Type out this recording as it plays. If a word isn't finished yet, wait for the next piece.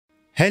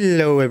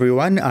Hello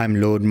everyone, I'm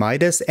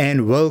LordMidas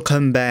and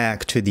welcome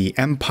back to the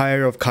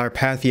Empire of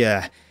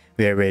Carpathia,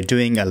 where we're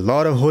doing a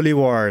lot of holy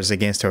wars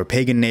against our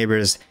pagan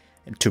neighbors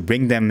to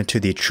bring them to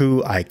the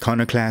true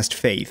iconoclast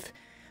faith.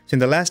 So in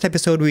the last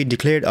episode we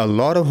declared a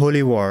lot of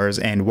holy wars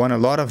and won a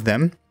lot of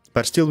them,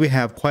 but still we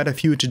have quite a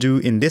few to do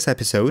in this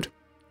episode.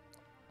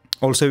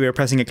 Also we are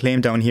pressing a claim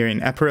down here in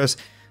Epirus,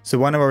 so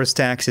one of our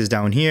stacks is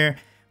down here,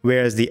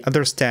 whereas the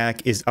other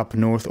stack is up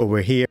north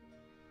over here,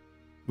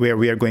 where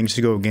we are going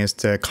to go against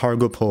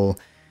Kargopol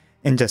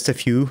in just a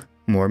few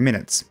more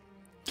minutes.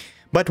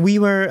 But we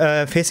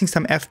were facing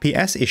some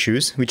FPS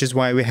issues, which is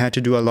why we had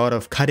to do a lot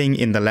of cutting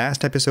in the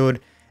last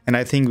episode, and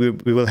I think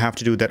we will have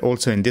to do that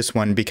also in this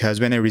one, because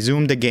when I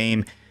resume the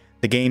game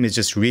is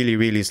just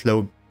really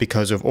slow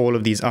because of all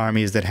of these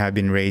armies that have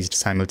been raised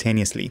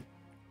simultaneously.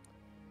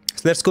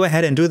 So let's go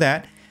ahead and do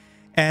that.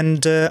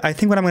 And I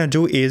think what I'm going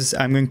to do is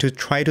I'm going to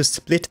try to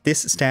split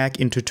this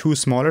stack into two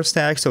smaller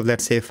stacks of,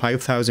 let's say,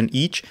 5,000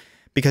 each,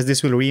 because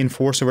this will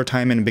reinforce over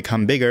time and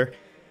become bigger,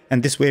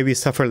 and this way we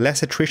suffer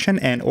less attrition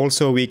and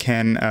also we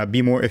can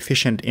be more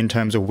efficient in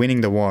terms of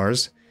winning the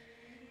wars.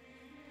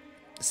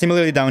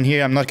 Similarly down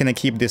here, I'm not going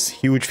to keep this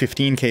huge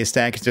 15k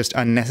stack, it's just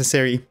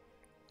unnecessary.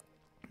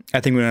 I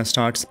think we're going to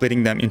start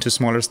splitting them into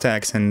smaller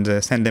stacks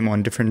and send them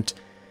on different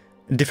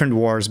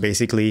wars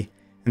basically.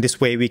 And this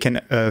way we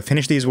can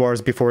finish these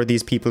wars before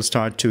these people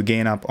start to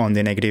gain up on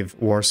the negative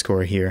war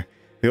score here.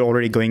 We're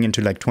already going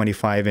into like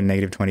 25 and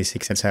negative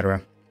 26,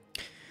 etc.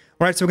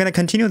 Alright, so we're going to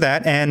continue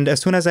that, and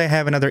as soon as I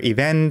have another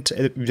event,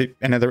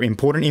 another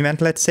important event,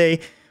 let's say,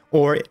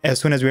 or as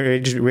soon as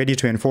we're ready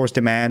to enforce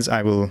demands,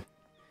 I will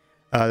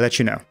let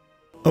you know.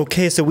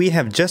 Okay, so we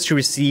have just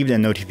received a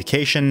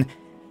notification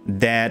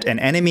that an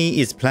enemy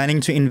is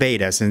planning to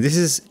invade us, and this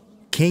is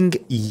King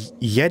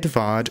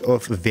Jedward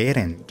of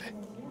Verend,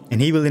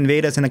 and he will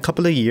invade us in a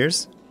couple of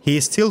years. He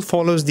still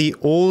follows the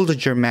old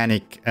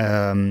Germanic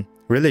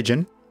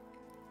religion,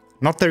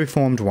 not the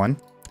reformed one,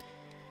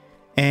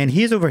 and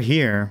he's over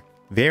here.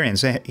 Variant,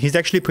 so he's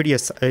actually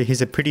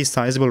he's a pretty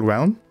sizable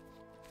realm,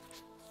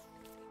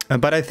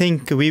 but I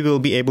think we will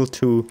be able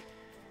to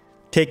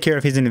take care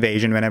of his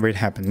invasion whenever it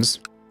happens.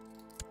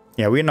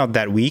 Yeah, we're not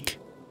that weak,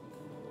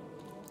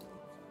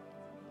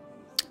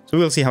 so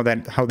we'll see how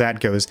that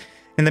goes.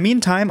 In the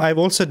meantime, I've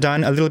also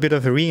done a little bit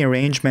of a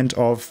rearrangement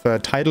of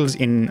titles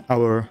in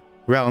our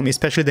realm,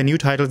 especially the new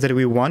titles that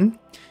we won.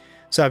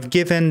 So I've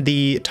given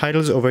the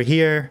titles over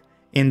here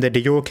in the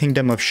Dior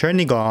Kingdom of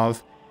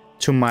Chernigov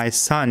to my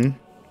son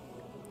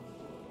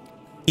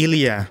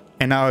Ilya,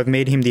 and now I've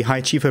made him the High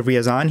Chief of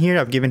Ryazan here.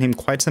 I've given him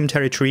quite some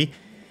territory,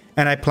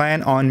 and I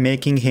plan on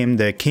making him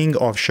the King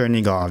of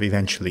Chernigov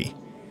eventually.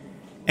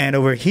 And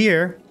over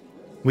here,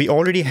 we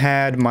already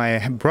had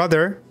my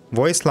brother,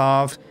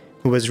 Voislav,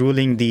 who was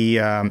ruling the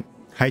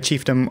High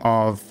Chiefdom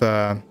of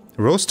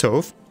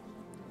Rostov,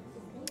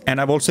 and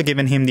I've also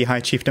given him the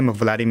High Chiefdom of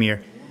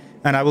Vladimir,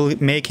 and I will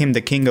make him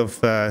the King of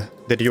the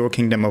Dior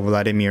Kingdom of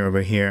Vladimir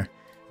over here.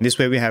 This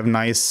way we have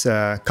nice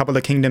couple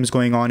of kingdoms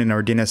going on in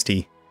our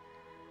dynasty.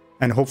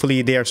 And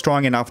hopefully they are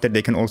strong enough that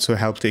they can also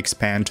help to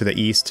expand to the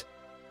east.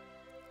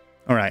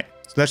 Alright,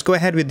 so let's go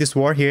ahead with this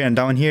war here, and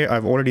down here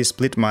I've already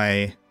split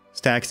my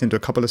stacks into a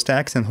couple of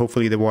stacks, and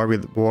hopefully the war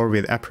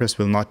with Epirus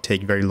will not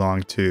take very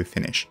long to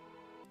finish.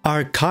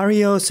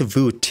 Arkarios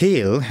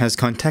Vutil has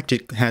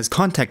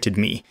contacted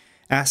me,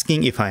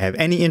 asking if I have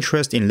any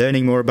interest in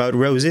learning more about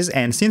roses,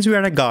 and since we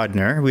are a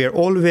gardener, we are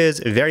always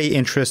very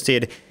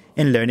interested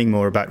in learning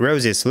more about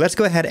roses. So let's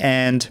go ahead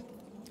and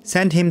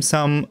send him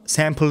some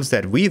samples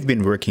that we've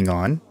been working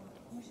on.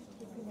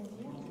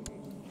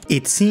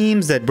 It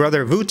seems that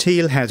Brother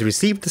Vutil has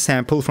received the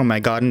sample from my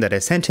garden that I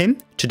sent him.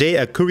 Today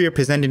a courier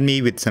presented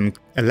me with some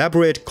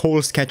elaborate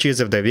coal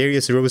sketches of the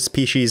various rose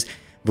species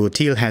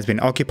Vutil has been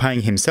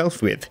occupying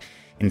himself with.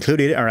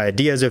 Included are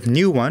ideas of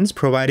new ones,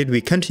 provided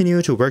we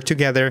continue to work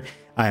together.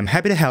 I am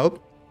happy to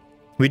help.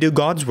 We do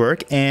God's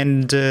work,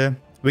 and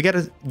we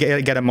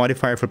get a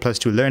modifier for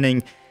 +2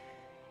 learning.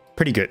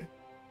 Pretty good.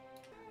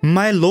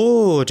 My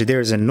lord,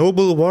 there's a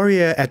noble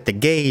warrior at the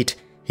gate.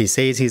 He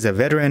says he's a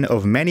veteran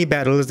of many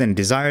battles and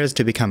desires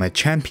to become a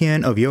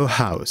champion of your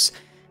house.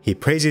 He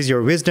praises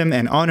your wisdom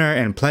and honor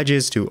and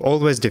pledges to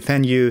always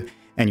defend you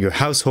and your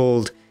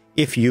household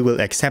if you will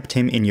accept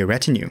him in your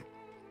retinue.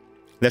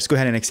 Let's go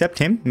ahead and accept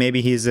him. Maybe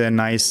he's a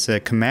nice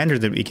commander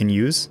that we can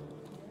use.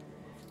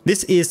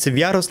 This is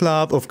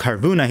Sviatoslav of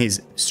Karvuna.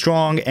 He's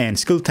strong and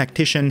skilled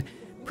tactician.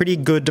 Pretty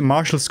good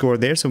martial score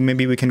there, so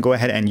maybe we can go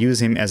ahead and use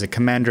him as a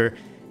commander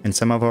in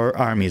some of our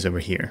armies over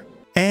here.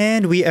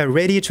 And we are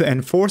ready to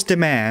enforce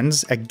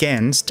demands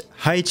against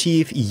High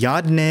Chief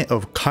Yadne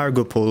of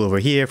Kargopol over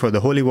here for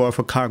the Holy War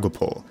for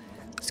Kargopol.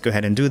 Let's go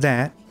ahead and do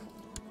that.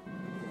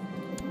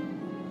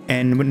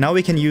 And now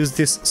we can use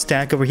this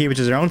stack over here, which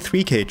is around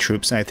 3k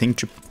troops, I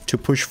think, to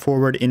push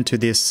forward into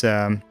this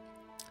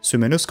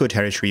Sumenusko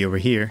territory over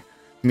here.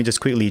 Let me just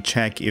quickly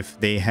check if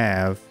they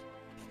have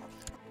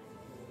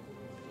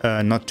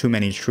not too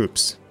many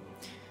troops.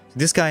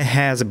 This guy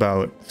has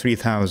about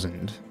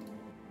 3,000.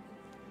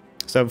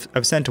 So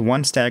I've sent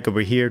one stack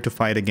over here to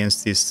fight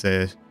against this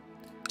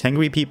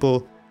Tengri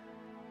people,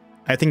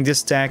 I think this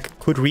stack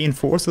could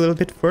reinforce a little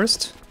bit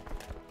first.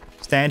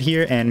 Stand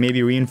here and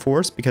maybe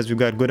reinforce because we've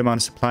got a good amount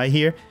of supply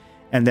here.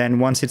 And then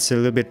once it's a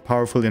little bit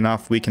powerful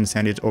enough, we can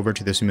send it over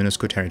to the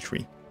Sumunusco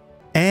territory.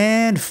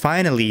 And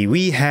finally,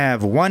 we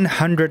have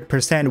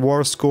 100%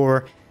 war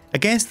score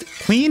against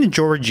Queen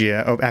Georgia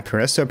of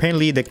Epirus. So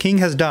apparently the king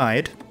has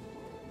died.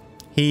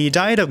 He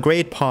died of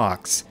great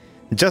pox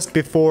just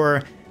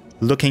before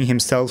looking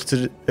himself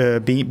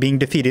to being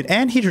defeated.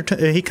 And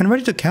he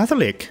converted to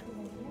Catholic.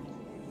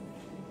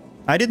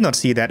 I did not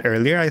see that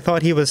earlier. I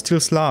thought he was still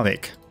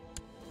Slavic.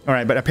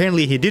 Alright, but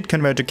apparently he did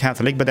convert to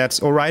Catholic, but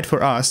that's alright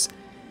for us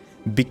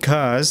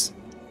because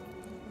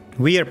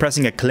we are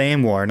pressing a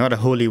claim war, not a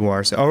holy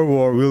war. So our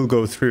war will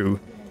go through.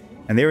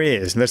 And there it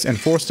is. Let's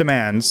enforce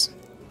demands.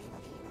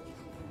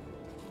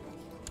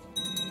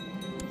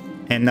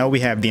 And now we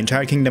have the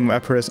entire kingdom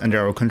of Epirus under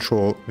our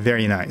control.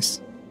 Very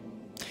nice.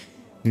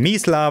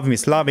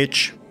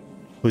 Mislavich,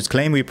 whose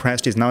claim we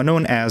pressed, is now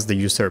known as the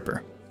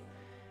Usurper.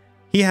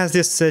 He has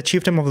this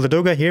chiefdom of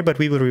Ladoga here, but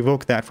we will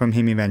revoke that from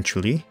him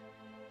eventually.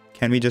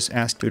 Can we just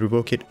ask to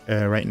revoke it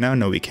right now?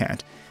 No, we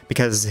can't.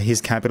 Because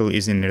his capital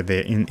is in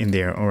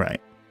there.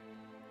 Alright.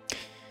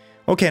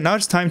 Okay, now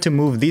it's time to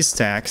move these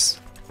stacks.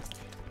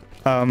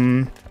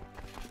 I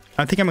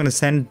think I'm going to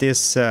send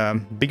this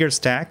bigger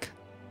stack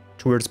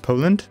towards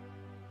Poland.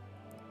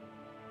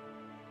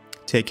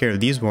 Take care of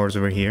these wars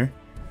over here.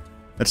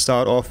 Let's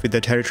start off with the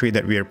territory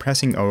that we are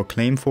pressing our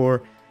claim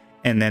for.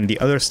 And then the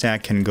other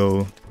stack can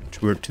go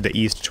to the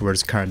east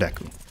towards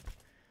Karadaku.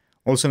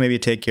 Also maybe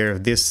take care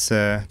of this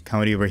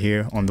county over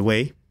here on the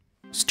way.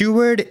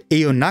 Steward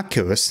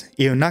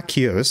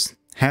Eonakios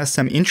has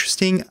some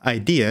interesting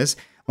ideas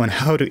on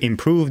how to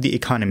improve the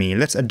economy.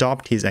 Let's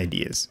adopt his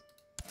ideas.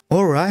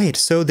 Alright,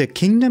 so the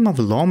Kingdom of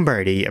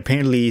Lombardy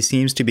apparently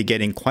seems to be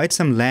getting quite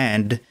some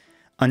land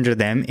under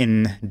them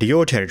in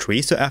Dio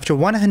territory. So after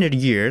 100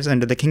 years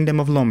under the Kingdom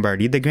of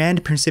Lombardy, the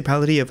Grand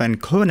Principality of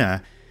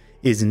Ancona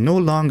is no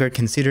longer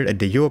considered a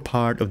de jure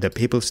part of the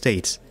Papal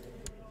States.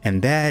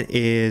 And that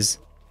is...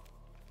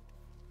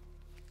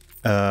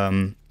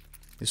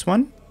 this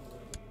one?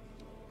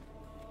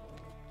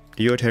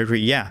 De jure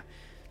territory, yeah.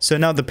 So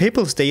now the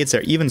Papal States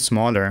are even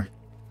smaller.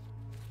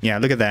 Yeah,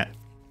 look at that.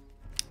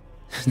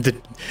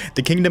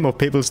 The Kingdom of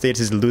Papal States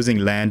is losing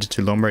land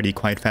to Lombardy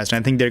quite fast. And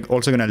I think they're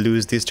also going to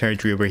lose this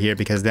territory over here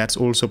because that's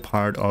also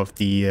part of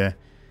the...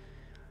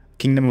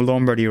 Kingdom of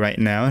Lombardy right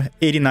now,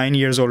 89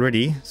 years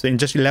already. So in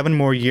just 11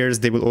 more years,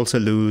 they will also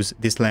lose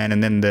this land,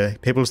 and then the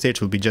Papal States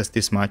will be just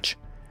this much.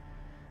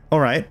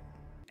 Alright.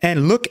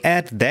 And look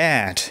at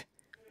that!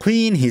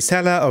 Queen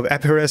Hisela of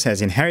Epirus has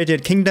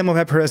inherited Kingdom of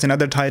Epirus and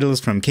other titles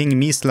from King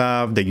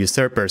Mislav the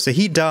Usurper. So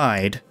he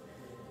died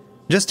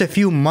just a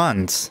few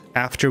months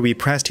after we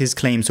pressed his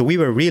claim. So we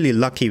were really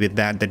lucky with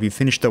that we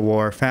finished the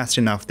war fast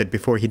enough that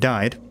before he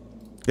died.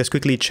 Let's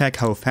quickly check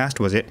how fast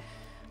was it.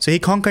 So he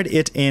conquered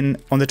it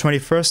on the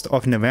 21st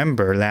of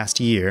November last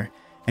year,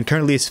 and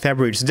currently it's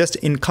February. So just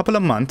in a couple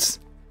of months,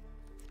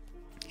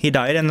 he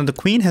died, and then the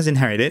queen has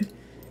inherited.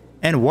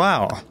 And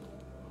wow.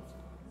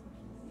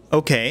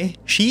 Okay,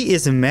 she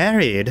is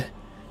married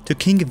to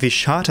King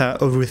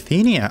Vishata of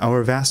Ruthenia,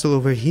 our vassal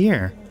over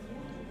here.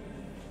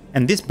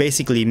 And this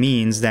basically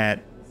means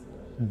that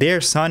their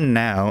son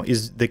now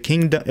is the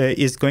kingdom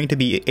is going to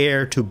be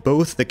heir to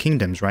both the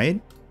kingdoms, right?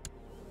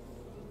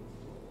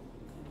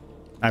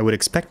 I would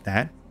expect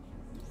that.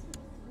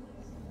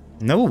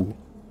 No.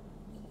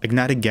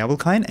 Agnatic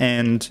Gavelkind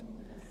and...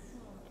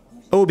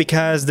 Oh,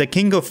 because the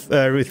king of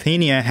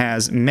Ruthenia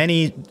has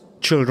many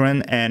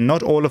children and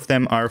not all of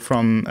them are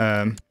from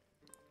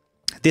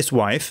this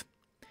wife.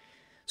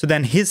 So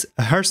then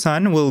her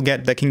son will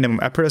get the kingdom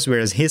of Epirus,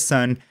 whereas his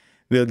son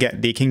will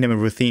get the kingdom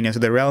of Ruthenia. So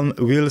the realm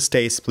will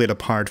stay split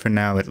apart for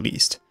now at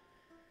least.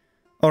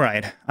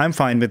 Alright, I'm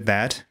fine with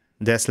that.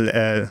 There's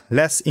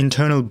less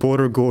internal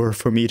border gore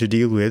for me to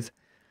deal with.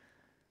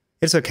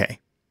 It's okay.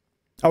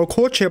 Our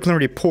court chaplain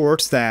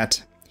reports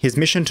that his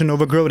mission to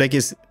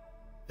Novogrodek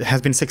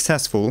has been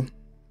successful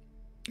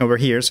over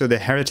here, so the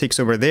heretics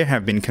over there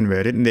have been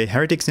converted, and the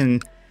heretics in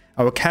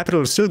our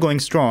capital are still going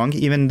strong,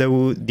 even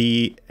though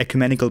the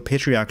ecumenical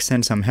patriarch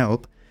sent some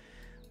help.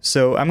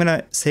 So I'm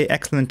gonna say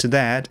excellent to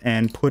that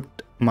and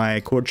put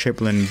my court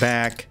chaplain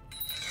back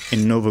in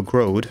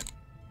Novogrod.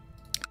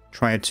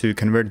 Try to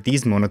convert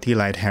these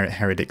monothelite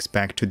heretics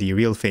back to the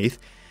real faith.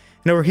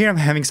 And over here I'm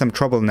having some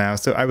trouble now.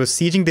 So I was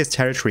sieging this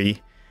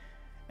territory,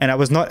 and I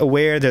was not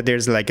aware that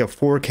there's like a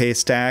 4K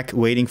stack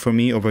waiting for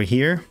me over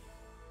here.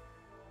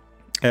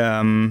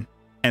 And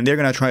they're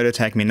gonna try to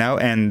attack me now,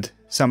 and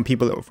some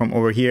people from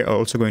over here are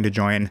also going to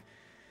join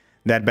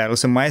that battle.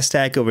 So my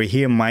stack over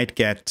here might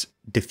get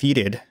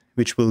defeated,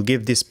 which will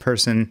give this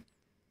person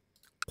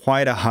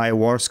quite a high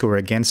war score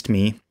against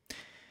me.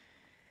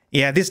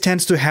 Yeah, this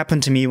tends to happen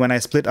to me when I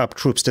split up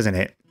troops, doesn't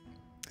it?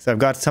 So I've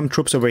got some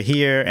troops over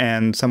here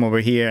and some over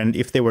here, and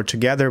if they were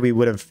together we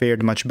would have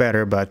fared much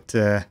better, but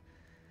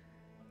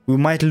we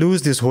might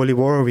lose this holy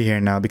war over here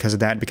now because of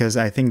that, because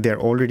I think they're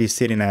already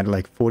sitting at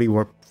like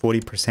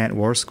 40%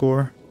 war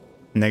score,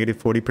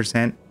 negative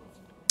 40%.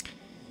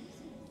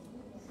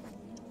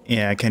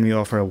 Yeah, can we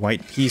offer a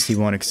white peace? He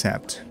won't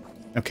accept.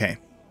 Okay.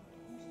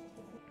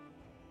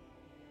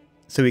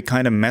 So we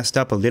kind of messed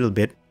up a little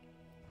bit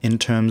in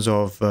terms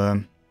of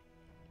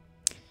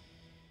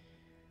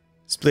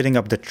splitting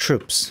up the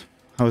troops.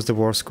 How's the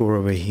war score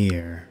over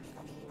here?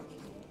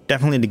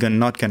 Definitely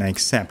not gonna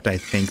accept, I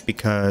think,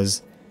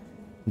 because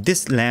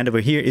this land over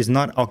here is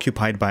not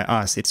occupied by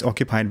us. It's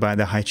occupied by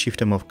the High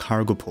Chiefdom of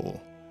Kargopol.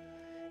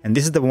 And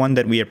this is the one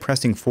that we are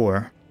pressing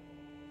for,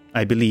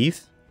 I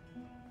believe.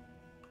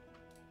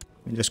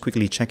 Let me just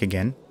quickly check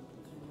again.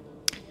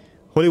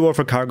 Holy War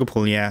for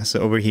Kargopol, yeah, so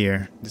over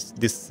here.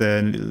 This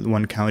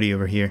one county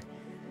over here.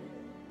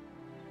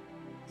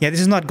 Yeah, this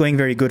is not going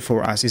very good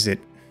for us, is it?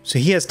 So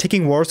he has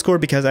ticking war score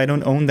because I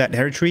don't own that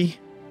territory.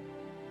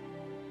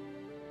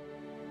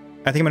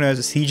 I think I'm going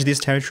to siege this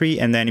territory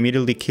and then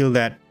immediately kill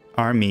that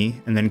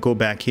army and then go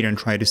back here and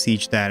try to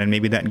siege that, and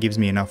maybe that gives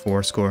me enough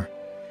war score.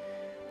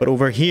 But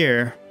over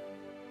here,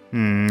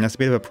 that's a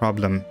bit of a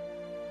problem.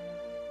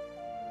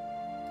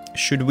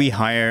 Should we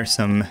hire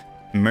some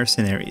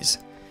mercenaries?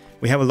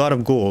 We have a lot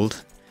of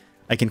gold.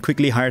 I can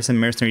quickly hire some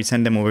mercenaries,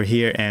 send them over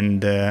here,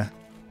 and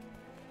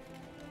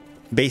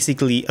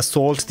basically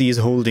assault these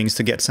holdings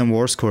to get some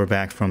war score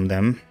back from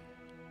them.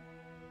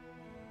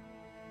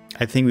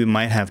 I think we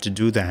might have to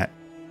do that,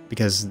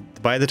 because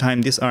by the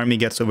time this army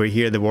gets over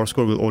here, the war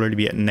score will already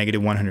be at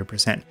negative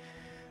 100%.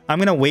 I'm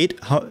gonna wait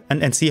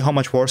and see how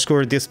much war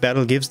score this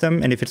battle gives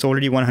them, and if it's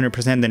already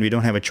 100%, then we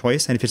don't have a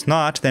choice, and if it's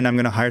not, then I'm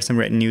gonna hire some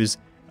retinues,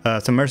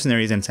 some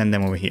mercenaries, and send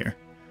them over here.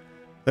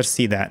 Let's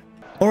see that.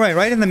 Alright,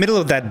 right in the middle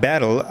of that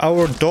battle,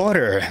 our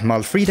daughter,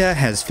 Malfrida,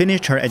 has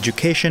finished her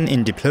education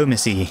in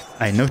diplomacy.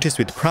 I notice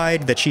with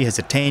pride that she has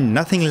attained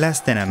nothing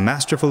less than a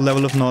masterful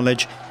level of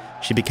knowledge.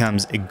 She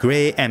becomes a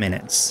grey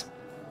eminence.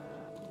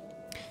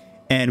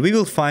 And we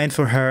will find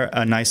for her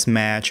a nice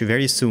match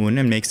very soon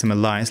and make some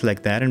alliance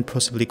like that and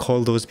possibly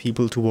call those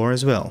people to war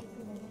as well.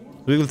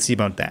 We will see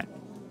about that.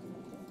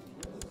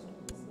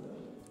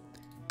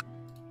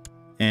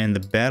 And the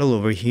battle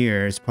over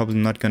here is probably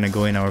not going to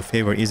go in our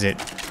favor, is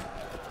it?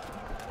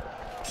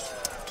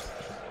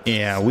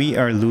 Yeah, we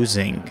are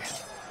losing.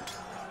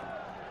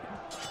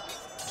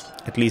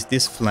 At least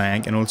this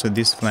flank, and also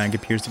this flank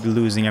appears to be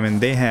losing. I mean,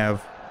 they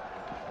have...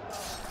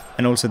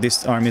 And also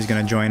this army is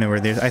going to join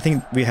over there. I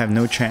think we have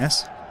no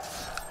chance.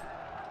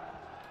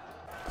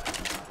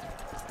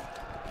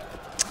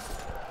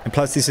 And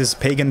plus this is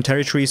pagan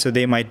territory, so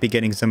they might be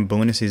getting some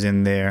bonuses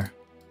in there.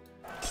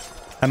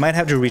 I might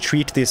have to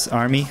retreat this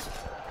army.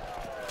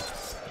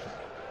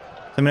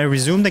 So I'm going to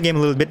resume the game a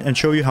little bit and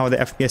show you how the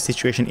FPS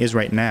situation is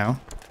right now.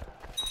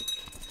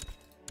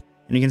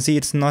 And you can see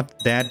it's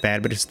not that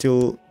bad, but it's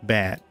still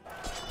bad.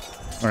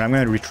 Alright, I'm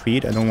going to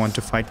retreat. I don't want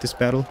to fight this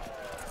battle.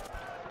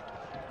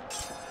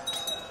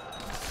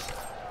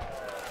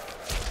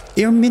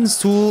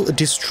 Irminsul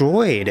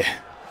destroyed.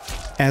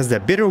 As the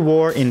bitter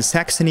war in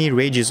Saxony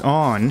rages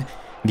on,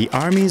 the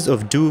armies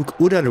of Duke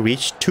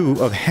Udalrich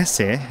II of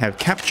Hesse have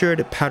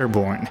captured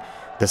Paderborn,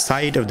 the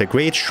site of the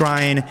great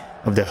shrine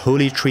of the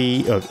holy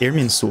tree of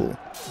Irminsul.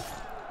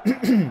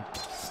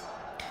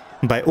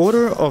 By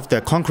order of the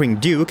conquering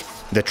duke,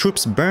 the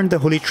troops burned the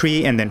holy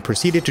tree and then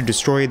proceeded to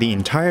destroy the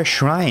entire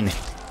shrine.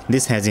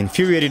 This has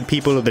infuriated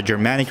people of the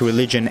Germanic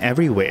religion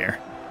everywhere.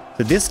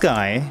 So this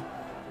guy,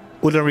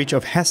 Udalrich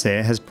of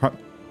Hesse, has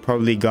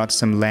probably got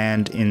some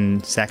land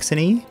in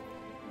Saxony.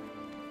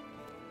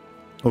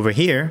 Over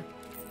here.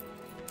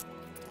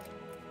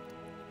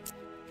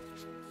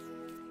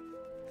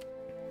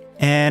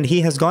 And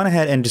he has gone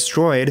ahead and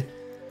destroyed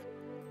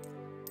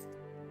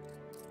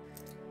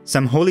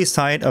some holy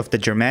site of the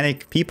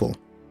Germanic people.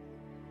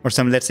 Or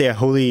some, let's say, a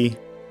holy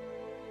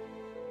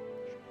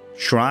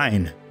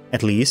shrine,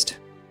 at least.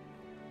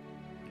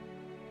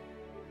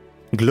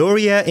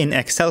 Gloria in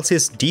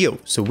excelsis Deo.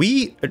 So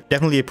we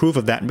definitely approve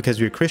of that because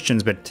we're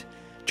Christians, but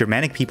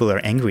Germanic people are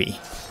angry.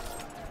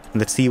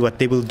 Let's see what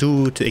they will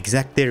do to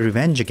exact their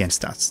revenge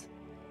against us.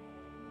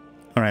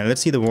 Alright, let's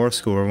see the war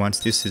score once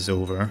this is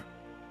over.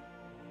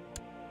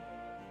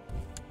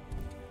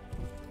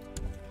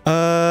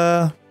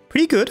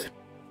 Pretty good.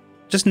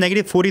 Just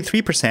negative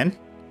 43%.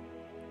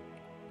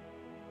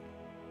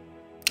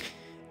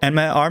 And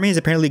my army is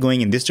apparently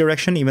going in this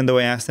direction, even though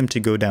I asked them to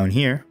go down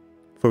here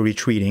for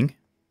retreating.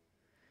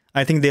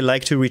 I think they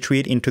like to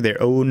retreat into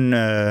their own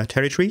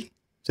territory.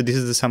 So this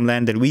is some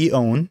land that we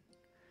own.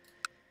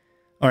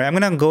 Alright, I'm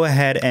gonna go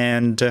ahead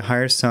and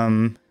hire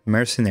some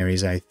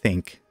mercenaries, I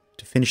think,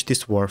 to finish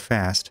this war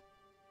fast.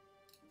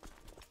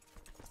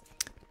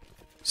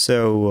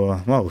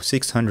 So, whoa,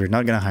 600,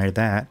 not gonna hire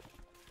that.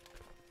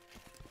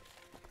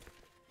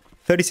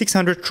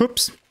 3,600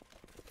 troops.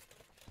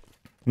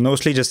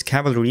 Mostly just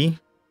cavalry.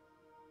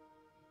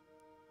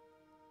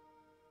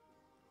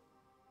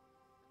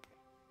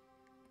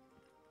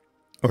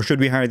 Or should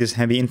we hire this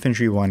heavy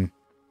infantry one?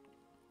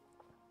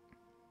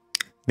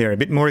 They're a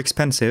bit more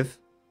expensive.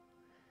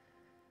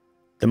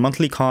 The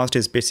monthly cost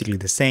is basically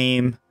the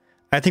same.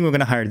 I think we're going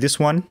to hire this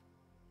one.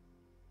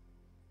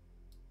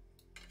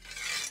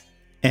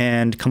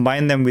 And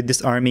combine them with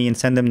this army and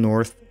send them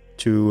north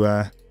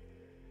to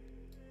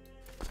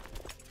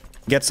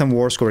get some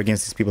war score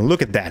against these people.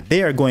 Look at that.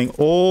 They are going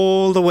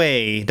all the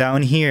way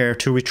down here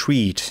to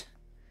retreat.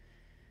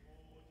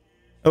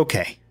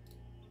 Okay.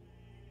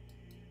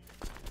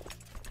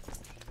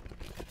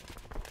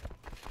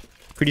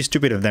 Pretty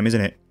stupid of them,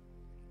 isn't it?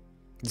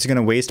 It's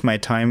gonna waste my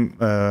time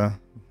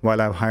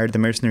while I've hired the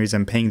mercenaries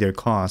and paying their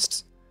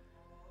costs.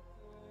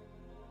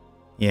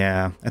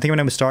 Yeah, I think I'm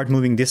gonna start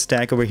moving this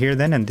stack over here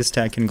then, and this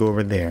stack can go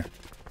over there.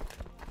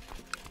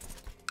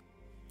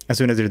 As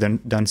soon as they're done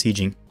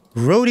sieging.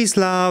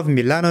 Rodislav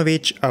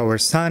Milanovic, our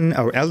son,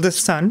 our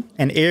eldest son,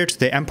 and heir to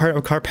the Empire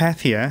of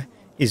Carpathia,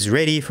 is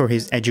ready for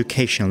his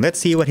education. Let's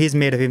see what he's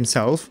made of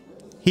himself.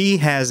 He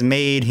has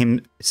made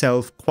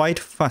himself quite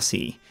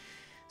fussy.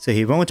 So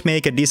he won't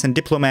make a decent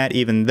diplomat,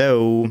 even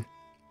though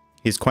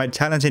he's quite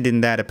talented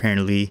in that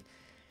apparently.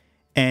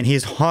 And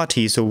he's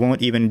haughty, so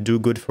won't even do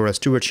good for a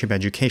stewardship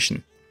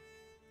education.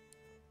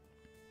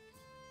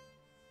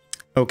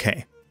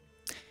 Okay.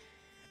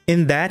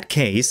 In that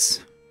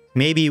case,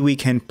 maybe we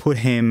can put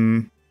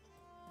him,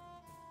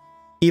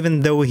 even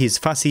though he's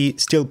fussy,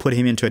 still put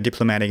him into a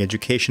diplomatic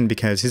education,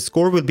 because his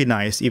score will be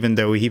nice, even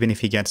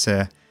if he gets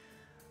a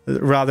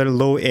rather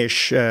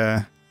low-ish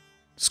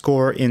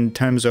score in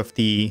terms of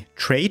the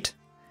trait,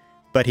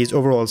 but his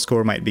overall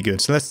score might be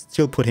good. So let's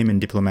still put him in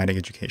diplomatic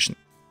education.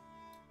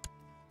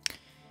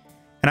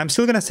 And I'm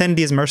still going to send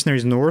these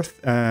mercenaries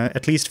north,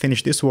 at least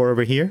finish this war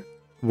over here,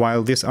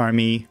 while this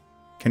army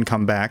can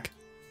come back.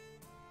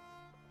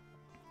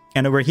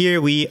 And over here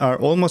we are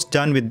almost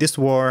done with this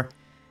war,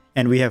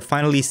 and we have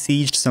finally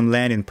sieged some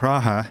land in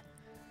Praha.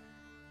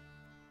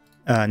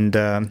 And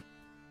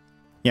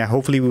yeah,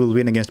 hopefully we will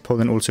win against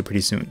Poland also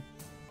pretty soon.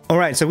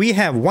 Alright, so we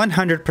have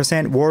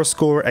 100% war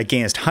score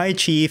against High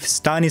Chief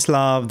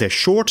Stanislav, the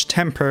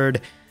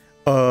short-tempered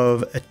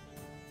of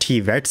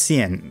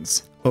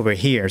Tivertsians over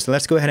here. So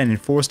let's go ahead and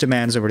enforce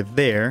demands over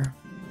there.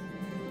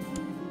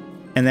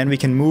 And then we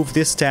can move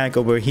this stack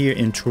over here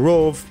in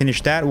Turov,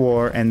 finish that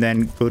war, and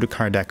then go to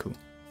Kardaku.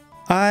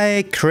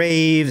 I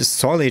crave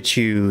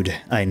solitude.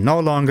 I no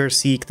longer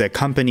seek the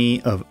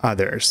company of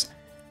others.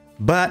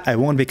 But I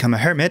won't become a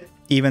hermit,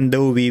 even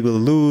though we will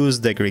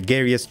lose the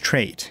gregarious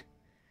trait.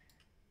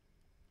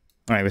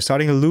 Alright, we're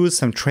starting to lose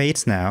some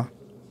traits now.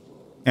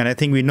 And I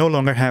think we no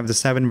longer have the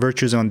 7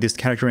 virtues on this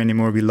character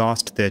anymore. We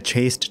lost the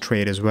chaste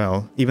trait as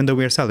well, even though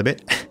we are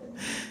celibate.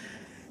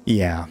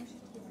 Yeah.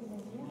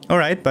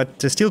 Alright,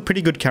 but still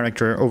pretty good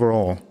character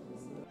overall.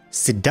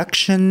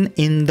 Seduction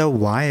in the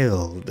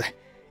wild.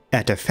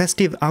 At a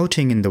festive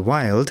outing in the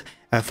wild,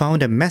 I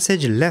found a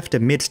message left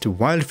amidst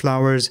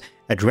wildflowers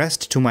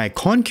addressed to my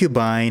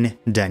concubine,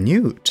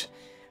 Danute.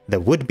 The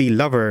would-be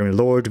lover,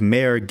 Lord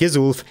Mayor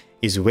Gizulf,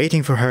 is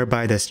waiting for her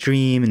by the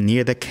stream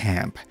near the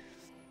camp.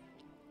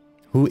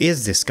 Who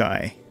is this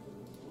guy?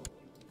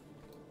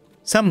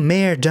 Some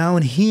mayor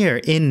down here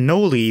in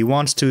Noli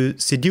wants to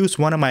seduce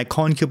one of my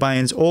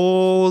concubines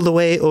all the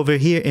way over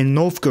here in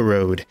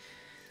Novgorod.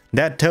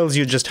 That tells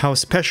you just how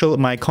special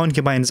my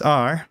concubines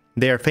are.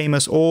 They are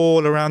famous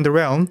all around the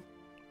realm.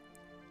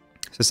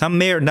 So some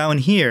mayor down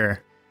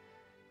here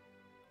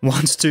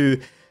wants to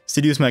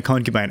seduce my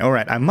concubine.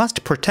 Alright, I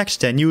must protect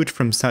Danute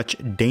from such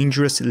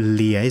dangerous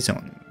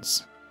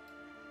liaisons.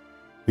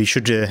 We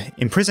should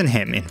imprison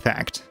him, in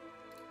fact.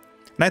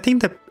 And I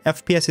think the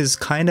FPS is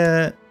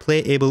kinda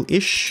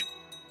playable-ish.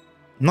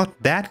 Not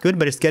that good,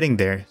 but it's getting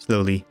there,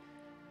 slowly.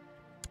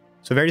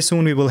 So very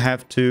soon we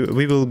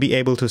will be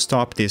able to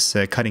stop this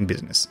cutting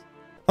business.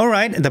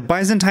 Alright, the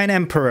Byzantine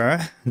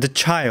Emperor, the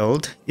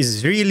child,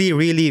 is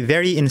really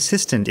very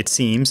insistent, it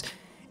seems,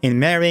 in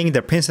marrying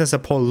the Princess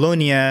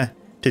Apollonia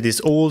to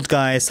this old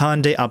guy,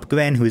 Sande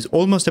Abgwen, who is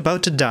almost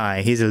about to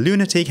die. He's a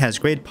lunatic, has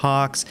great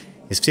pox,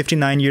 is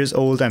 59 years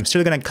old. I'm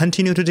still gonna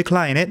continue to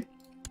decline it.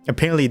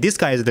 Apparently this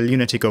guy is the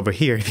lunatic over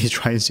here if he's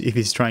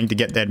trying to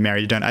get that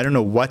marriage done. I don't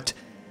know what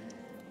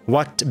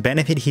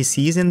benefit he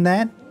sees in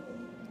that.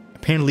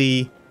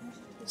 Apparently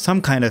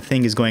some kind of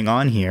thing is going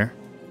on here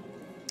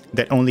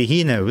that only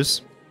he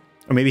knows.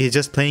 Or maybe he's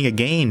just playing a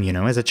game, you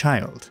know, as a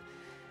child.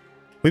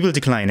 We will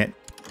decline it.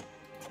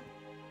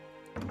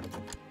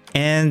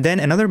 And then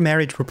another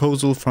marriage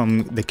proposal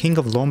from the King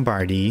of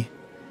Lombardy.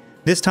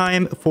 This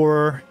time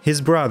for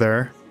his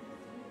brother,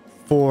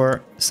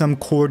 for some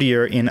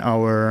courtier in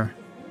our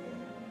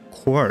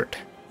court.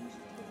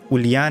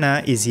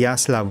 Uliana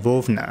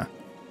Izyaslavovna.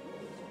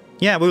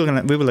 Yeah,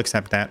 we will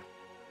accept that.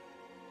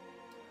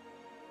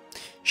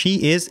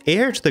 She is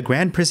heir to the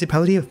Grand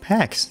Principality of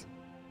Pax.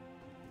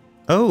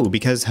 Oh,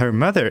 because her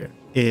mother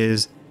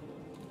is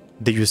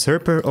the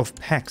usurper of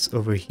Pax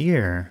over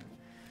here.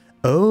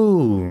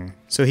 Oh,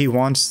 so he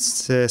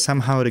wants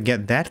somehow to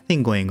get that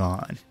thing going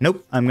on.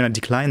 Nope, I'm gonna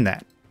decline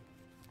that.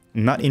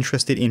 I'm not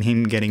interested in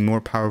him getting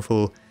more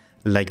powerful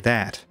like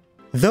that.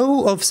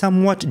 Though of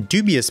somewhat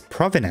dubious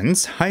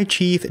provenance, High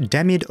Chief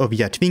Demid of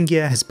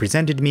Yatvingia has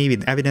presented me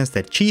with evidence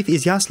that Chief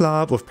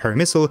Izyaslav of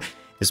Permisl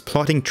is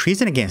plotting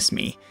treason against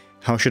me.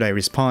 How should I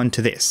respond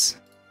to this?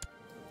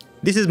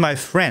 This is my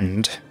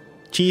friend,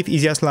 Chief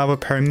Izyaslav of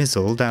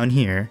Permisl down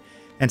here,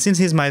 and since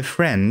he's my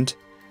friend,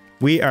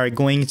 we are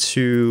going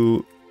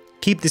to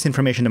keep this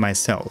information to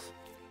myself.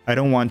 I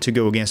don't want to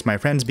go against my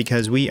friends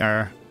because we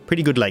are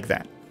pretty good like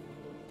that.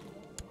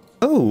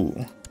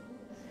 Oh,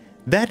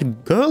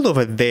 that girl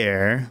over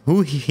there,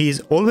 who he's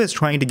always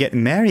trying to get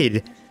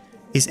married,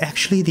 is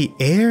actually the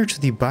heir to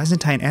the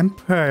Byzantine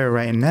Empire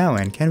right now.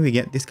 And can we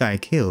get this guy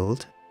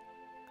killed?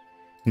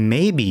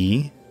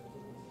 Maybe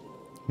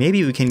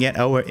we can get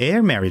our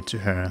heir married to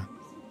her.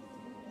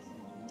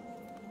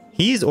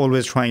 He's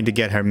always trying to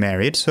get her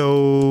married,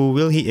 so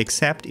will he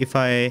accept if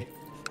I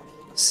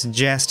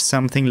suggest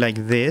something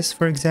like this,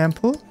 for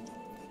example?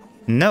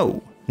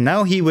 No.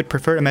 Now he would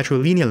prefer a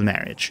matrilineal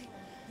marriage.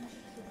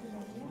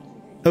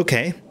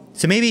 Okay,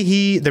 so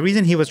maybe the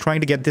reason he was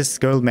trying to get this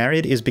girl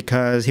married is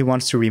because he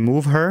wants to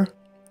remove her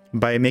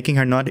by making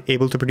her not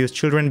able to produce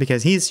children,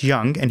 because he's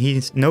young and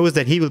he knows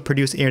that he will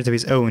produce heirs of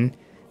his own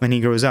when he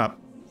grows up.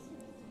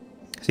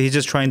 So he's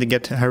just trying to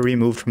get her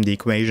removed from the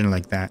equation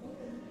like that.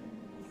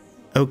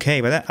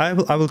 Okay, but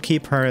I will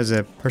keep her as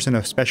a person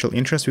of special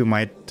interest. We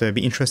might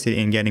be interested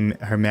in getting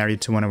her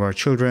married to one of our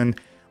children,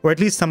 or at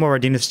least some of our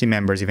dynasty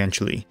members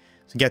eventually.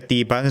 To get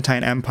the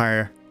Byzantine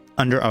Empire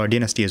under our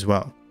dynasty as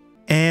well.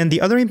 And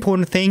the other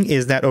important thing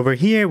is that over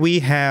here we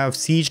have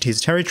sieged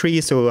his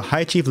territory, so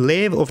High Chief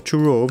Lev of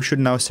Turov should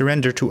now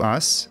surrender to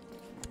us.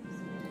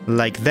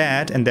 Like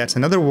that, and that's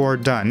another war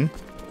done.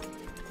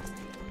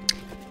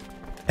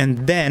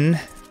 And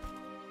then...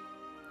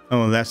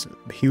 oh, that's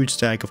a huge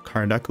stack of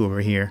Kardaku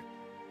over here.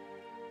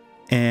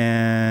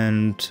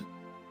 And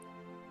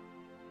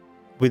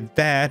with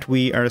that,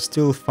 we are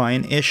still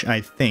fine-ish,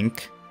 I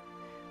think.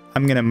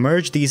 I'm gonna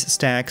merge these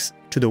stacks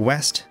to the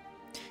west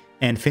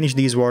and finish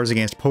these wars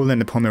against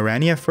Poland and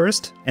Pomerania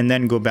first, and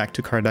then go back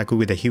to Kardaku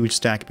with a huge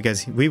stack,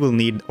 because we will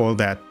need all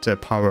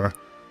that power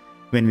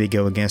when we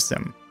go against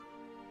them.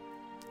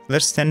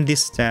 Let's send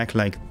this stack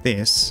like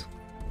this.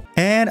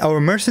 And our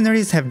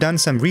mercenaries have done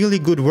some really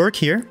good work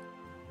here.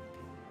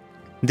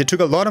 They took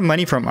a lot of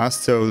money from us,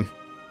 so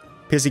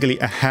basically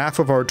a half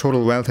of our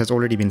total wealth has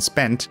already been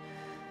spent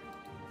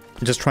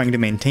just trying to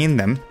maintain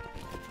them.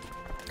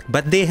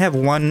 But they have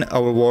won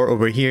our war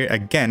over here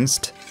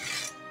against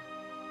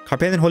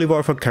Carpathian Holy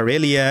War for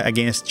Karelia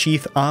against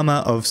Chief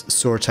Ama of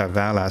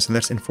Sortavala. So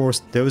let's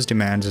enforce those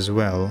demands as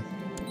well.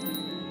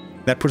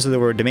 That puts us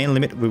over our domain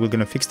limit. We were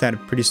going to fix that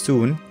pretty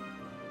soon.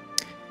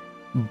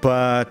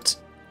 But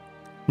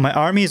my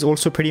army is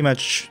also pretty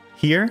much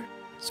here.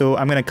 So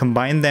I'm going to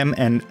combine them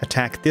and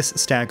attack this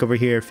stack over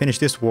here, finish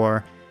this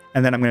war,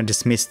 and then I'm going to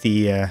dismiss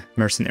the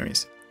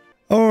mercenaries.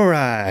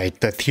 Alright,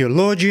 the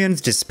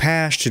theologians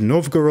dispatched to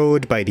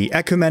Novgorod by the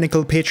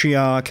Ecumenical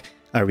Patriarch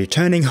are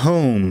returning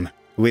home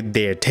with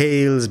their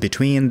tails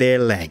between their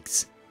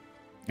legs.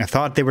 I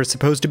thought they were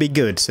supposed to be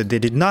good, so they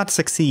did not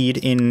succeed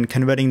in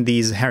converting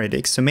these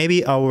heretics, so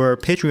maybe our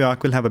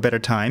Patriarch will have a better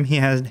time. He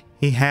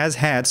has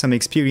had some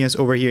experience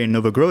over here in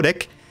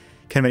Novgorod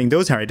converting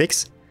those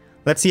heretics.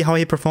 Let's see how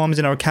he performs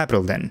in our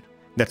capital then.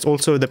 That's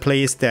also the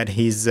place that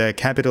his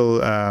capital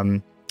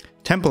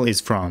temple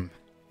is from.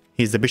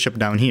 He's the bishop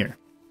down here.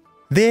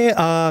 There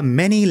are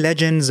many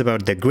legends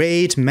about the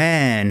great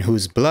man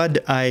whose blood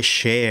I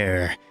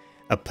share.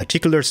 A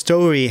particular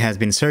story has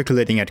been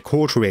circulating at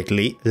court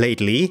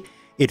lately.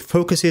 It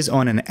focuses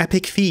on an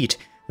epic feat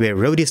where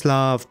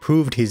Rodislav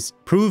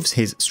proves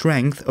his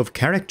strength of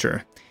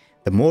character.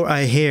 The more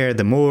I hear,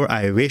 the more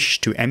I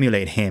wish to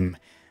emulate him.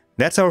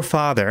 That's our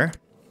father,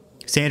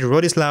 Saint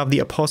Rodislav the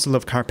Apostle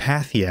of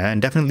Carpathia, and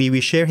definitely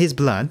we share his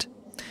blood.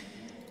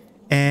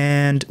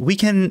 And we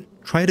can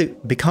try to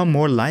become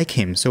more like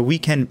him. So we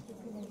can,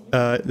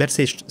 let's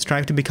say,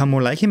 strive to become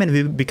more like him, and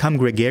we become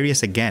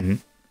gregarious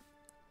again.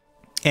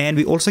 And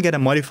we also get a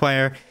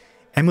modifier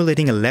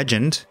emulating a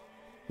legend,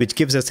 which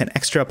gives us an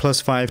extra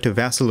 +5 to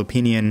vassal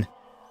opinion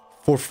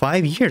for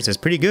 5 years. That's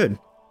pretty good.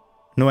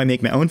 No, I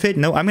make my own fate?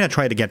 No, I'm going to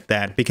try to get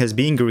that, because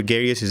being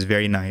gregarious is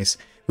very nice.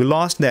 We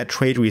lost that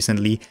trait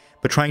recently,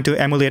 but trying to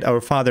emulate our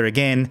father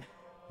again,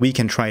 we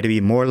can try to be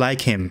more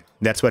like him.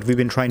 That's what we've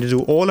been trying to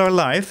do all our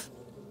life,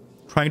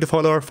 trying to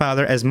follow our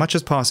father as much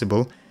as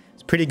possible.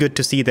 It's pretty good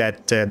to see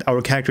that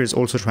our character is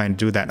also trying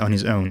to do that on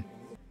his own.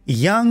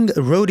 Young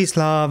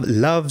Rodislav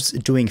loves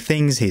doing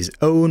things his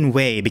own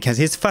way because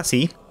he's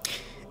fussy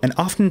and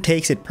often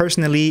takes it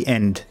personally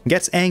and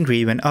gets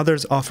angry when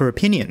others offer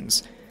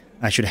opinions.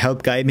 I should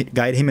help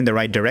guide him in the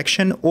right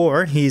direction,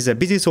 or he's a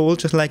busy soul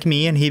just like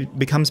me and he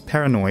becomes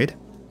paranoid.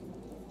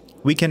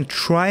 We can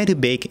try to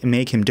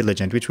make him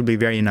diligent, which would be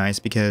very nice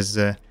because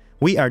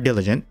we are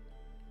diligent.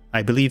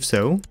 I believe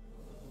so.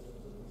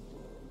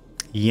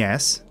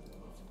 Yes.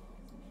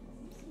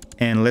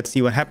 And let's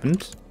see what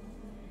happens.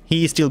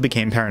 He still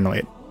became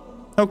paranoid.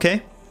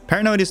 Okay.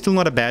 Paranoid is still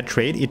not a bad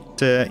trait.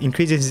 It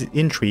increases his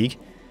intrigue.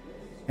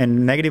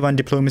 And negative on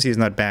diplomacy is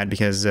not bad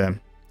because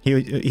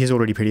he's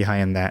already pretty high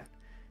in that.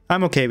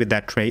 I'm okay with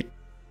that trait.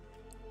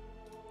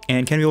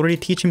 And can we already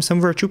teach him some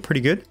virtue?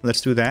 Pretty good.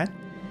 Let's do that.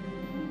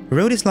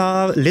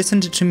 Rodislav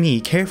listened to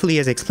me carefully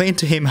as I explained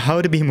to him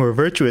how to be more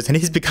virtuous, and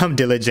he's become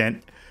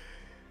diligent.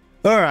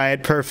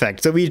 Alright,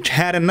 perfect. So we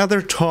had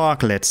another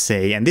talk, let's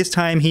say, and this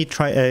time he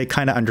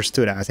kind of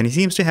understood us, and he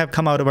seems to have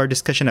come out of our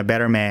discussion a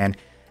better man.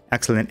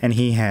 Excellent, and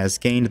he has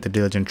gained the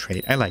diligent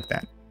trait. I like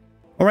that.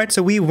 Alright,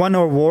 so we won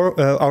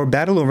our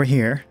battle over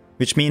here,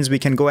 which means we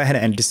can go ahead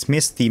and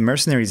dismiss the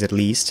mercenaries at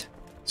least.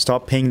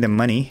 Stop paying them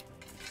money.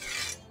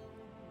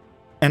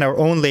 And our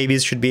own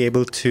levies should be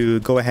able to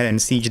go ahead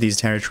and siege these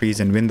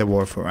territories and win the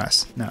war for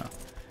us. Now.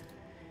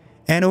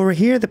 And over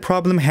here the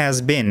problem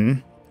has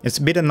been, it's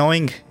a bit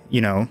annoying,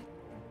 you know,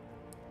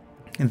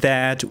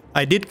 that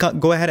I did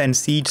go ahead and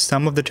siege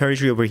some of the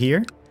territory over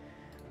here,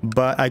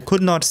 but I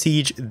could not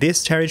siege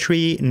this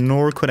territory,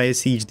 nor could I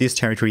siege this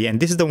territory, and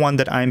this is the one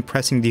that I'm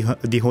pressing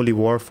the Holy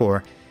War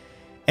for.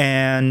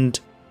 And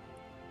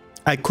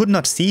I could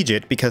not siege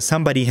it because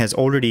somebody has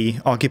already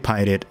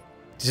occupied it.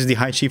 This is the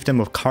High Chiefdom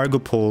of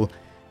Kargopol,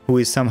 who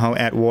is somehow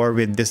at war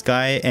with this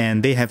guy,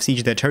 and they have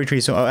sieged that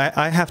territory, so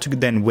I have to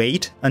then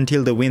wait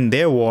until they win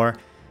their war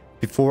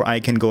before I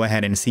can go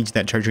ahead and siege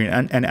that territory.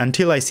 And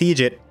until I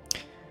siege it,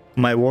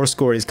 my war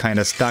score is kind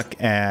of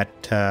stuck at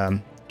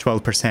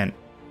 12%.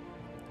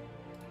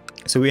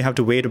 So we have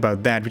to wait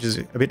about that, which is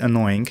a bit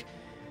annoying.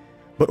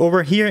 But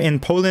over here in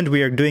Poland,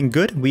 we are doing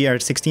good. We are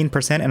at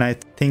 16%, and I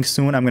think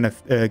soon I'm going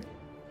to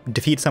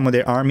defeat some of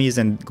their armies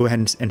and go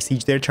ahead and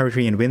siege their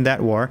territory and win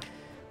that war.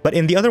 But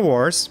in the other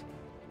wars,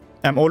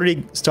 I'm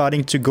already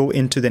starting to go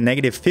into the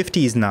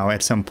 -50s now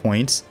at some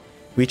points,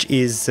 which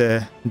is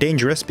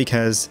dangerous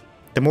because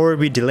the more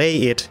we delay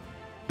it,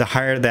 the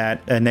higher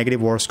that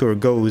negative war score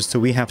goes. So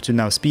we have to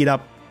now speed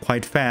up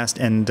quite fast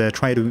and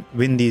try to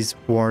win these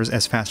wars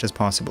as fast as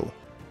possible.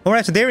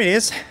 Alright, so there it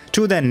is.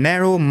 To the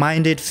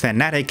narrow-minded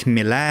fanatic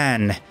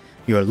Milan.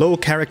 Your low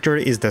character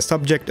is the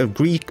subject of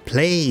Greek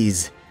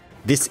plays.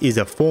 This is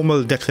a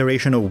formal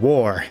declaration of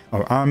war.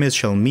 Our armies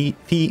shall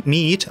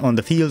meet on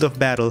the field of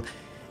battle.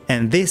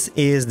 And this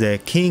is the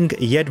King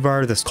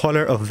Jedvar, the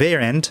Scholar of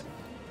Verent,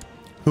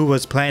 who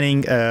was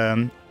planning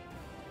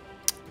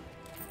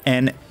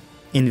an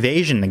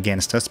invasion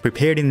against us,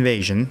 prepared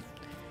invasion,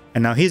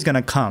 and now he's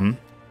gonna come,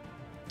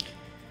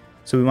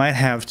 so we might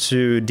have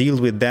to deal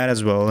with that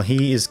as well.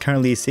 He is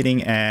currently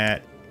sitting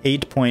at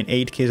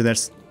 8.8k, so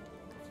that's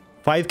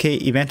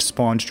 5k event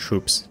spawned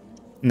troops,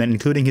 and then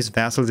including his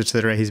vassals,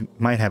 etc., he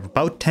might have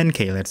about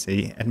 10k, let's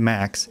say, at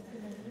max.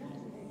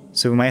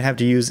 So we might have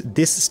to use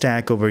this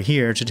stack over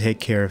here to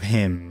take care of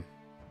him.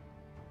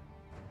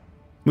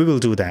 We will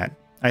do that.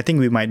 I think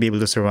we might be able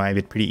to survive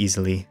it pretty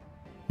easily.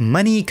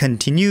 Money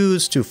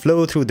continues to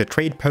flow through the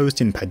trade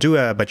post in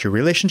Padua, but your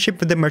relationship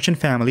with the merchant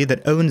family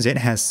that owns it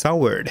has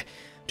soured.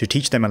 To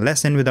teach them a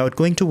lesson without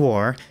going to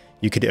war,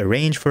 you could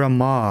arrange for a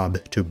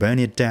mob to burn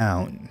it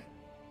down.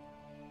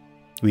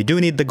 We do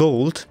need the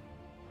gold.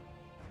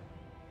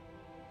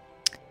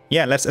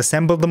 Yeah, let's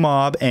assemble the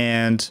mob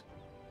and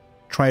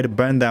try to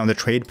burn down the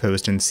trade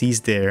post and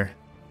seize their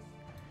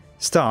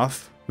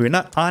stuff. We're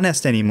not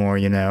honest anymore,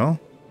 you know.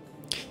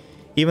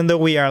 Even though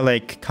we are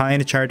like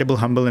kind, charitable,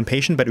 humble, and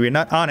patient, but we're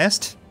not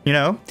honest, you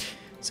know.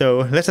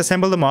 So let's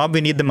assemble the mob.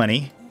 We need the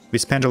money. We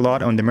spent a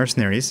lot on the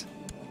mercenaries.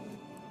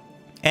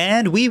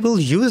 And we will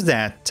use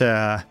that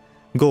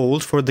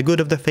gold for the good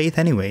of the faith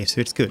anyway,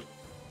 so it's good.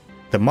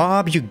 The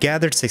mob you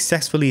gathered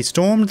successfully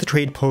stormed the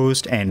trade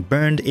post and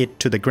burned it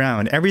to the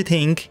ground.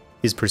 Everything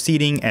is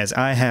proceeding as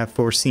I have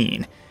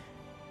foreseen.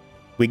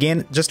 We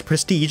gain just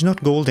prestige,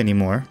 not gold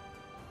anymore.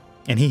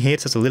 And he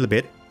hates us a little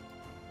bit.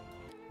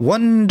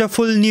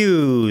 Wonderful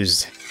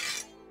news!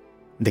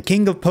 The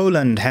King of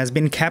Poland has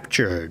been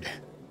captured.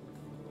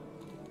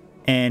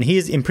 And he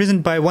is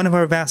imprisoned by one of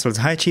our vassals,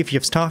 High Chief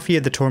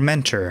Yevstafia the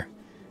Tormentor.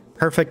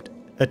 Perfect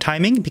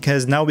timing,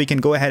 because now we can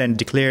go ahead and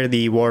declare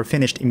the war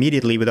finished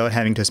immediately without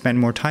having to spend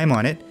more time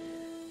on it.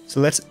 So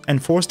let's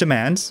enforce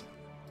demands.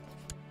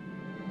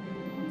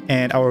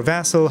 And our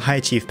vassal,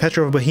 High Chief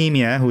Petro of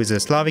Bohemia, who is a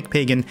Slavic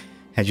pagan,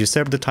 has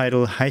usurped the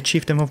title High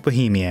Chiefdom of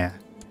Bohemia.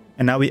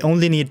 And now we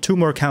only need 2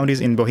 more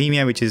counties in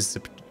Bohemia, which is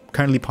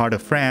currently part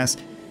of France,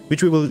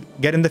 which we will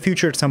get in the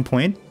future at some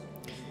point.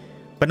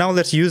 But now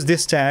let's use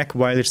this stack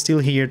while it's still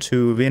here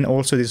to win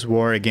also this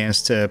war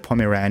against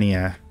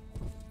Pomerania.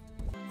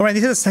 Alright,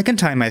 this is the second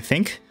time, I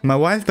think. My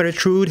wife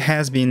Bertrude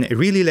has been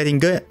really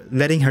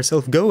letting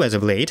herself go as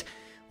of late.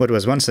 What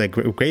was once a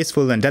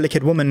graceful and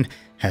delicate woman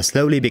has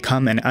slowly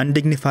become an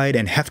undignified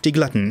and hefty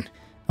glutton,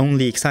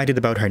 only excited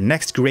about her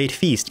next great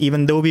feast,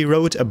 even though we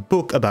wrote a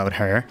book about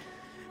her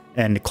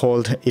and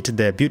called it To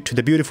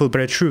the Beautiful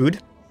Bertrude.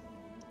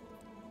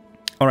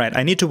 Alright,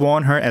 I need to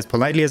warn her as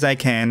politely as I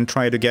can,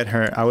 try to get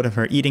her out of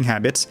her eating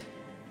habits.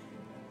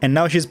 And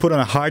now she's put on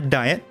a hard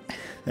diet,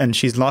 and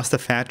she's lost the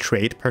fat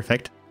trait.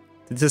 Perfect.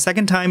 It's the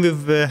second time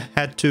we've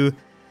had to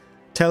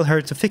tell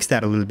her to fix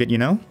that a little bit, you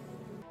know?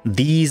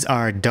 These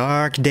are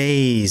dark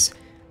days.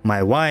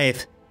 My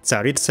wife,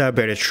 Tsaritsa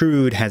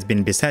Bertrude, has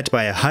been beset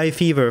by a high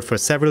fever for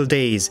several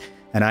days,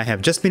 and I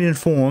have just been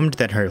informed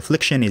that her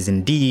affliction is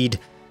indeed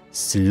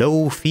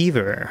slow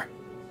fever.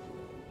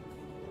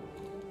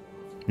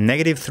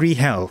 -3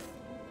 health.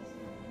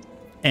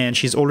 And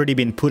she's already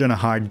been put on a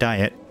hard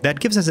diet. That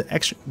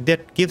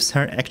gives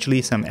her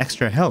actually some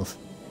extra health.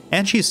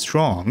 And she's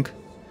strong.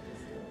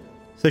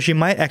 So she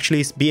might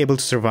actually be able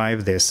to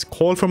survive this.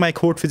 Call for my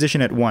court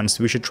physician at once.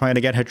 We should try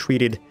to get her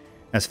treated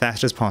as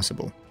fast as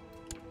possible.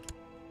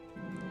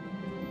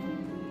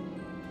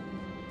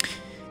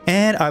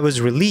 And I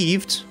was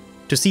relieved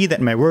to see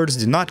that my words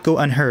did not go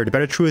unheard.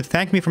 Better Truth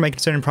thanked me for my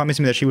concern and promised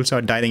me that she will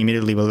start dieting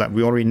immediately. Well,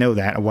 we already know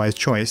that. A wise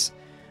choice.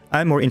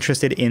 I'm more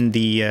interested in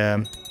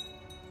the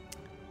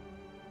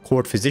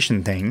court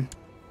physician thing.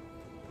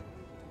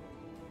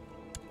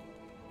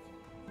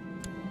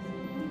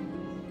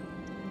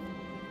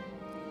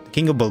 The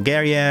King of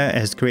Bulgaria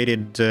has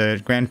created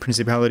Grand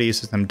Principality,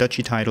 so some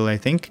duchy title, I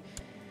think.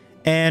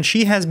 And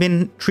she has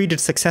been treated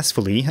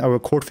successfully. Our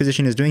court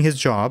physician is doing his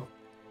job.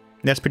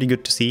 That's pretty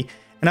good to see.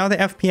 And now the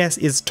FPS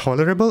is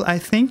tolerable, I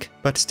think,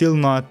 but still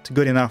not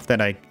good enough that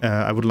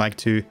I would like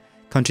to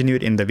continue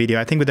it in the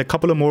video. I think with a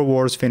couple of more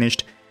wars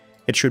finished,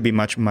 it should be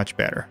much, much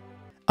better.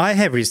 I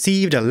have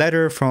received a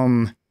letter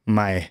from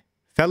my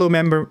fellow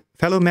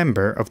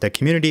member of the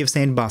community of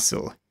St.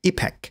 Basil,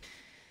 Ipek.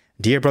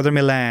 Dear Brother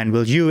Milan,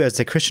 will you, as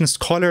the Christian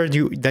scholar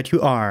that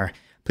you are,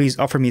 please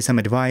offer me some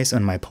advice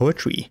on my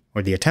poetry,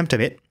 or the attempt of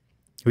it?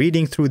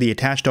 Reading through the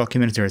attached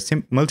documents, there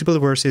are multiple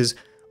verses,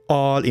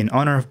 all in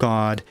honor of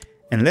God,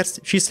 and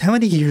she's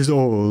 70 years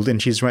old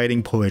and she's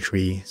writing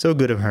poetry. So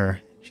good of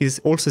her. She's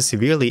also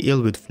severely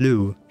ill with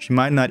flu. She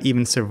might not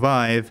even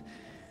survive.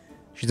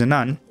 She's a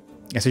nun.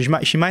 So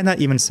she might not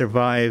even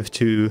survive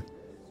to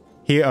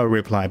hear our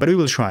reply, but we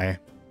will try.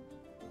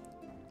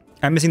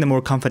 I'm missing the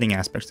more comforting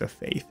aspects of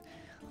faith.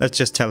 Let's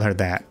just tell her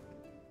that.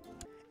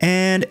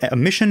 And a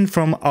mission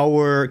from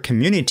our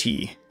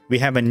community. We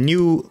have a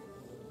new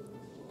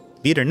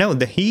leader. No,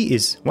 he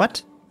is...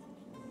 what?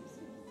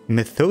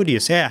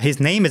 Methodius. Yeah, his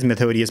name is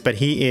Methodius, but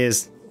he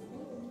is...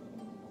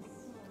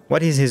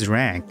 what is his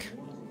rank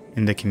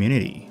in the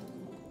community?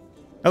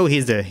 Oh,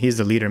 he's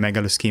the leader,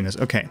 Megaloschemus.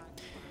 Okay.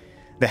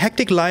 The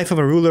hectic life of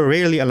a ruler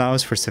rarely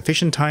allows for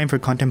sufficient time for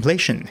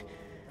contemplation.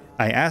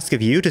 I ask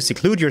of you to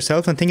seclude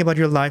yourself and think about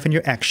your life and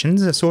your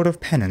actions, a sort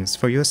of penance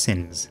for your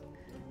sins.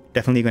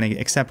 Definitely going to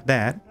accept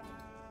that.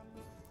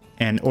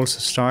 And also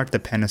start the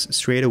penance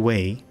straight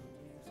away.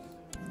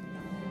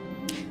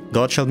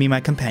 God shall be my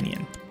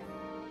companion.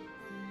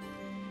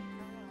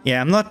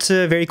 Yeah, I'm not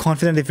very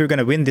confident if we're going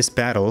to win this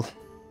battle.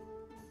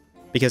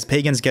 Because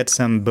pagans get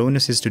some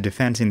bonuses to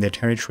defense in their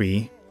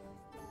territory.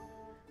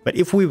 But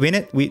if we win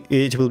it,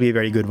 it will be a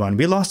very good one.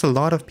 We lost a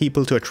lot of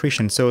people to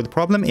attrition. So the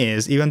problem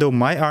is, even though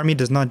my army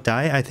does not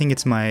die, I think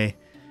it's my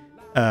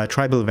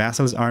tribal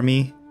vassals'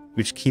 army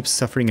which keeps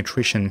suffering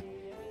attrition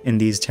in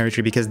these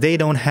territories. Because they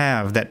don't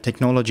have that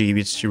technology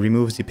which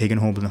removes the pagan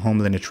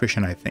homeland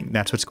attrition, I think.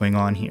 That's what's going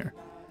on here.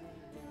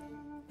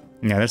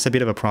 Yeah, that's a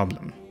bit of a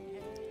problem.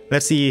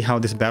 Let's see how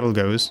this battle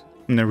goes.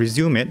 I'm going to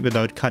resume it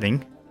without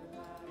cutting.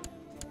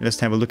 Let's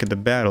have a look at the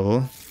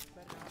battle.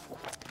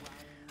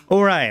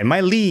 Alright,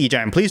 my liege,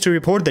 I am pleased to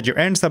report that your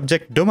errant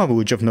subject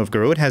Domavuj of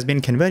Novgorod has been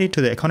converted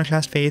to the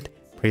iconoclast faith.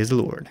 Praise the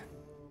Lord.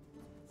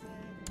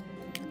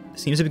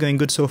 Seems to be going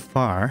good so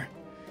far.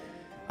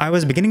 I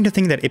was beginning to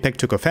think that Ipek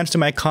took offense to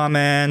my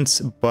comments,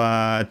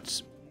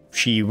 but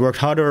she worked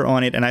harder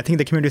on it, and I think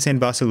the community of St.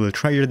 Basil will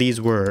treasure these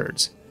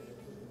words.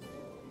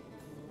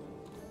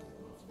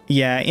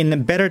 Yeah,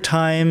 in better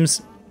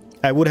times,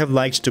 I would have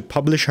liked to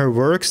publish her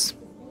works.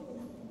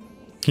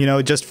 You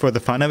know, just for the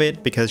fun of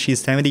it, because she's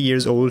 70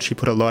 years old, she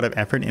put a lot of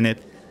effort in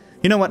it.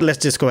 You know what, let's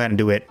just go ahead and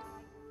do it.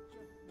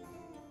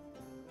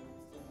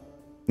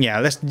 Yeah,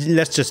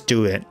 let's just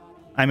do it.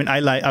 I mean,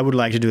 I would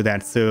like to do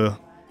that, so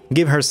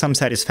give her some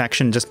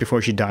satisfaction just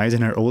before she dies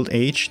in her old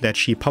age that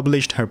she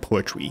published her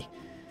poetry.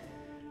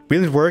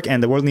 Brilliant work,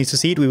 and the world needs to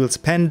see it. We will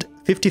spend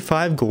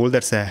 55 gold,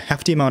 that's a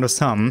hefty amount of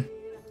sum.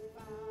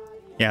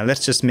 Yeah,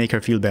 let's just make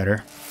her feel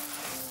better.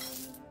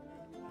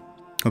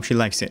 Hope she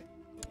likes it.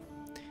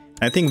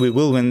 I think we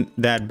will win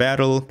that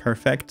battle.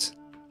 Perfect.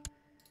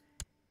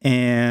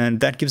 And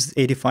that gives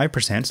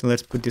 85%. So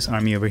let's put this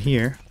army over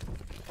here.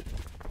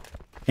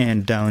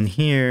 And down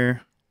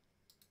here.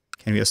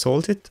 Can we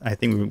assault it? I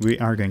think we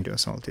are going to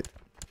assault it.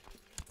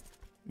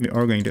 We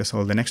are going to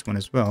assault the next one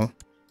as well.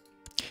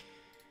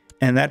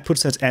 And that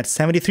puts us at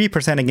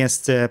 73%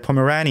 against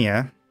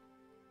Pomerania.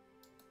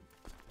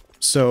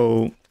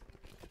 So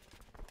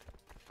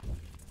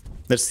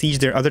let's siege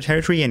their other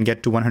territory and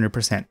get to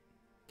 100%.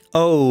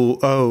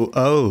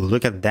 Oh,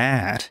 look at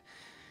that.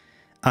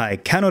 I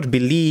cannot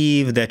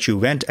believe that you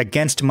went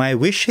against my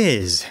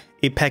wishes.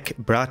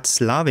 Ipek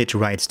Slavic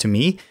writes to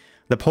me.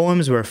 The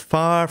poems were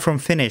far from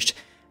finished,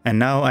 and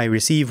now I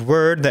receive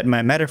word that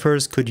my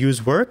metaphors could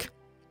use work?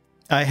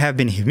 I have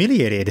been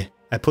humiliated.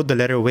 I put the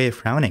letter away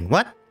frowning.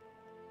 What?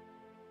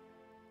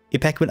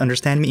 Ipek will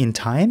understand me in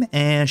time,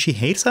 and she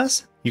hates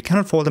us? You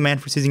cannot fault a man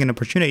for seizing an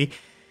opportunity.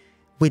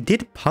 We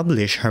did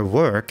publish her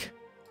work.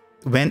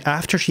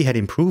 After she had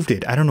improved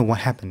it. I don't know what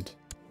happened.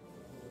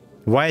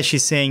 Why is she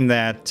saying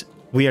that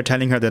we are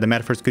telling her that the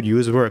metaphors could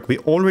use work? We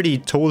already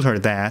told her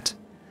that.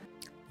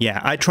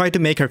 Yeah, I tried to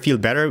make her feel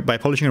better by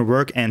publishing her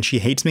work and she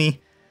hates me.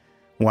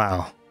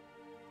 Wow.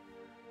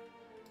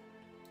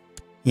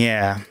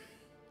 Yeah.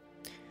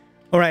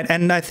 Alright,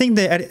 and I think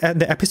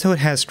the episode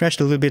has stretched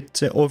a little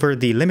bit over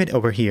the limit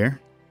over here.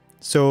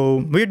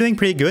 So we're doing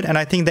pretty good, and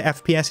I think the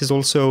FPS is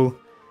also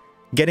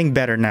getting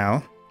better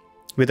now.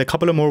 With a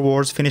couple of more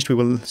wars finished, we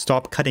will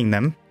stop cutting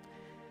them.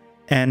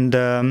 And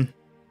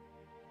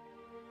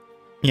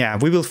yeah,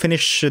 we will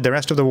finish the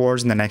rest of the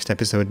wars in the next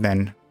episode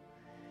then.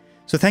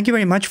 So thank you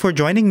very much for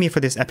joining me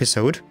for this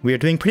episode. We are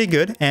doing pretty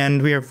good,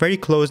 and we are very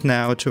close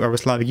now to our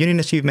Slavic Union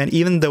achievement,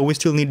 even though we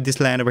still need this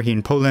land over here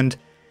in Poland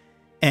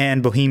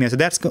and Bohemia. So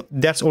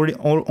that's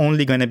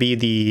only going to be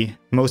the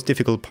most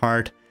difficult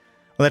part.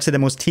 Well, let's say the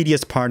most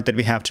tedious part that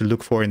we have to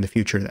look for in the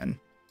future then.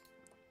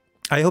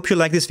 I hope you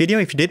liked this video.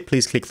 If you did,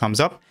 please click thumbs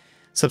up.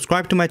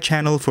 Subscribe to my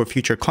channel for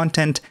future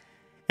content.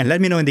 And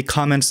let me know in the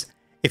comments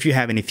if you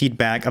have any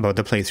feedback about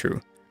the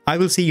playthrough. I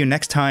will see you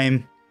next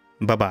time.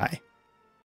 Bye-bye.